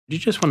Do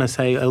you just want to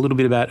say a little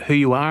bit about who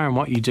you are and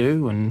what you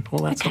do and all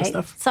that sort of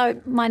stuff? So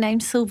my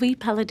name's Silvie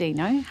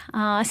Paladino.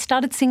 I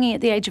started singing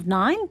at the age of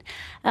 9.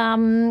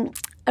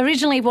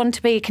 Originally wanted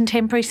to be a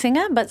contemporary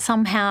singer, but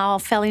somehow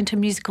fell into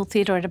musical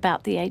theatre at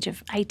about the age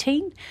of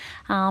 18.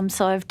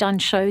 So I've done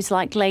shows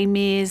like Les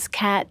Mis,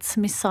 Cats,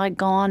 Miss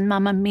Saigon,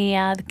 Mamma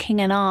Mia, The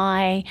King and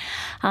I,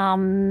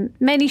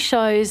 many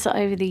shows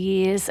over the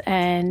years,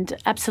 and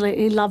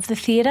absolutely love the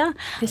theatre.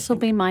 This will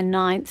be my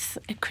 9th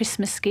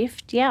Christmas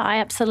gift. Yeah, I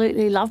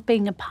absolutely love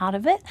being a part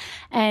of it,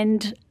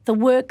 and the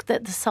work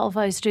that the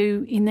Salvos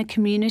do in the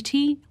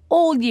community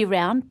all year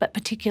round, but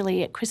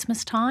particularly at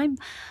Christmas time.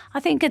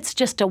 I think it's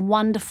just a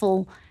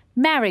wonderful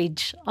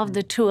marriage of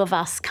the two of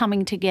us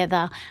coming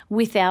together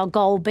with our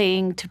goal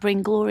being to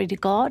bring glory to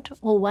God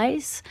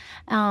always,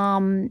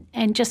 and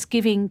just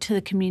giving to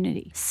the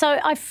community. So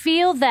I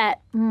feel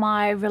that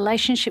my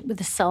relationship with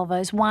the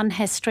Salvos, one,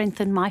 has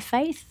strengthened my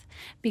faith,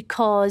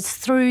 because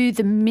through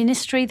the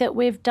ministry that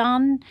we've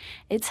done,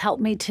 it's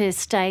helped me to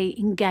stay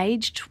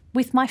engaged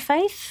with my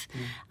faith.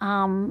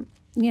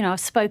 You know, I've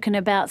spoken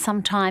about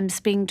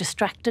sometimes being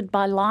distracted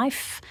by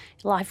life.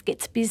 Life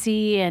gets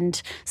busy, and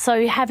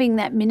so having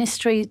that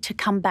ministry to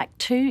come back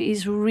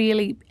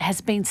to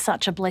has been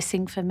such a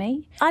blessing for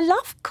me. I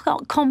love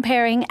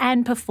comparing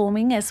and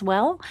performing as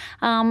well.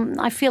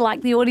 I feel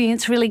like the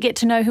audience really get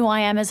to know who I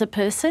am as a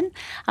person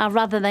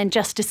rather than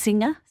just a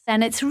singer.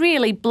 And it's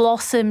really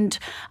blossomed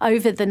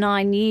over the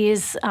 9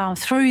 years.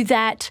 Through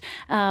that,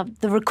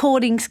 the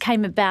recordings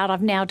came about.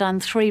 I've now done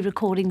 3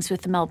 recordings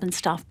with the Melbourne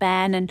Staff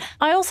Band. And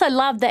I also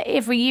love that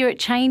every year it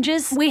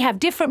changes. We have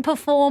different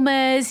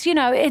performers. You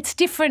know, it's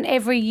different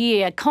every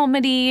year,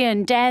 comedy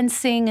and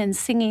dancing and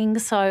singing.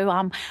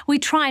 So we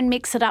try and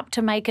mix it up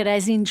to make it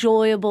as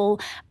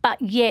enjoyable,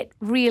 but yet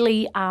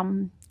really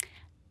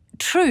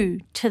true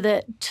to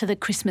the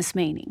Christmas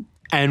meaning.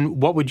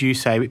 And what would you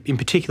say in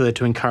particular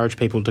to encourage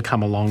people to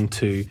come along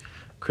to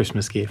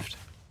Christmas Gift?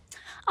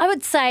 I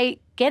would say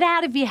get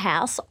out of your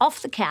house,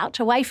 off the couch,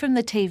 away from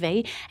the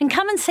TV, and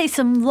come and see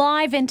some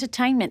live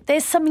entertainment.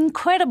 There's some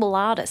incredible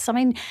artists. I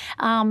mean,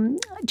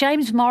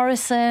 James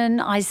Morrison,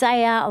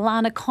 Isaiah,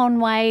 Alana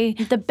Conway.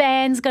 The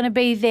band's going to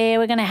be there.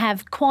 We're going to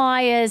have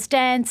choirs,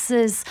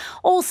 dancers,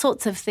 all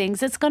sorts of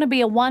things. It's going to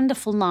be a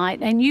wonderful night,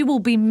 and you will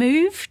be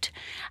moved,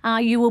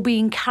 you will be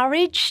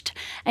encouraged,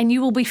 and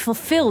you will be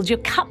fulfilled. Your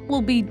cup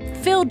will be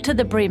filled to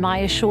the brim, I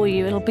assure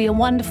you. It'll be a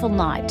wonderful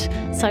night.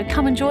 So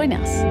come and join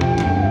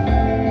us.